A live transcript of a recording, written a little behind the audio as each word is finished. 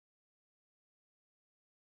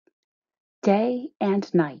Day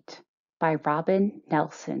and Night by Robin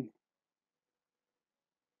Nelson.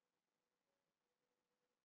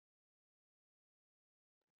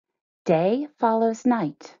 Day follows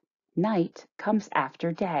night. Night comes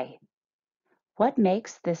after day. What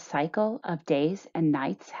makes this cycle of days and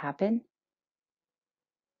nights happen?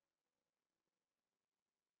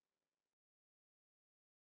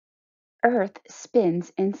 Earth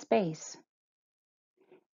spins in space.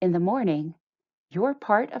 In the morning, your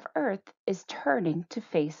part of Earth is turning to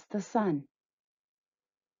face the sun.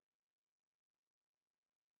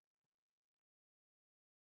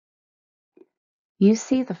 You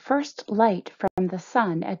see the first light from the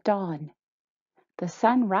sun at dawn. The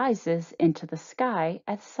sun rises into the sky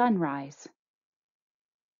at sunrise.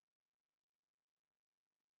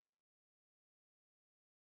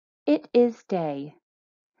 It is day.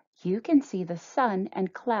 You can see the sun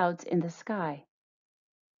and clouds in the sky.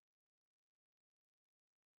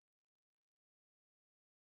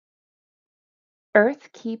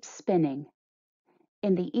 Earth keeps spinning.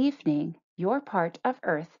 In the evening, your part of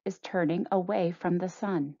Earth is turning away from the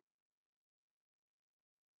sun.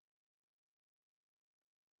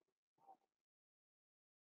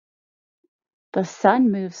 The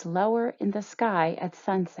sun moves lower in the sky at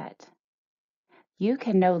sunset. You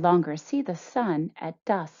can no longer see the sun at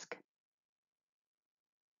dusk.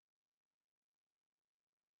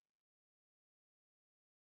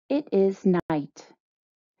 It is night.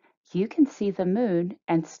 You can see the moon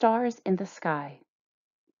and stars in the sky.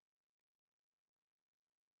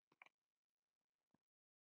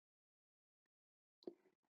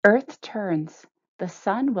 Earth turns. The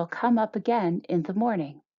sun will come up again in the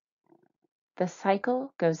morning. The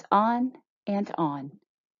cycle goes on and on.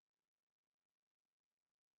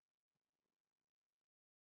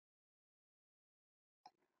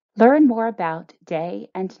 Learn more about day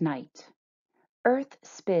and night. Earth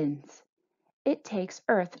spins. It takes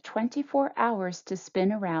Earth 24 hours to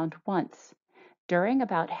spin around once. During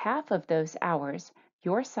about half of those hours,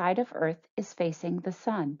 your side of Earth is facing the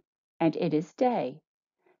sun, and it is day.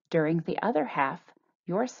 During the other half,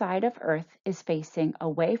 your side of Earth is facing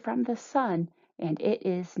away from the sun, and it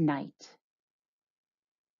is night.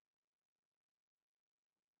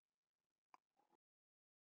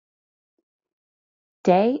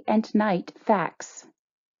 Day and night facts.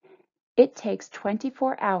 It takes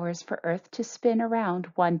 24 hours for Earth to spin around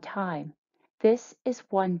one time. This is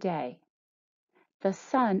one day. The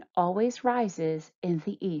sun always rises in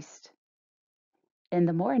the east. In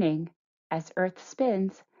the morning, as Earth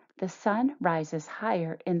spins, the sun rises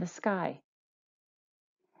higher in the sky.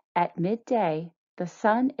 At midday, the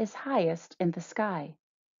sun is highest in the sky.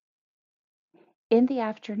 In the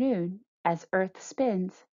afternoon, as Earth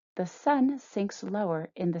spins, the sun sinks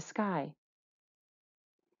lower in the sky.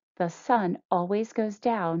 The sun always goes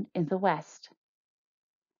down in the west.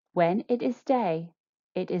 When it is day,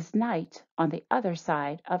 it is night on the other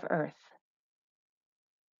side of Earth.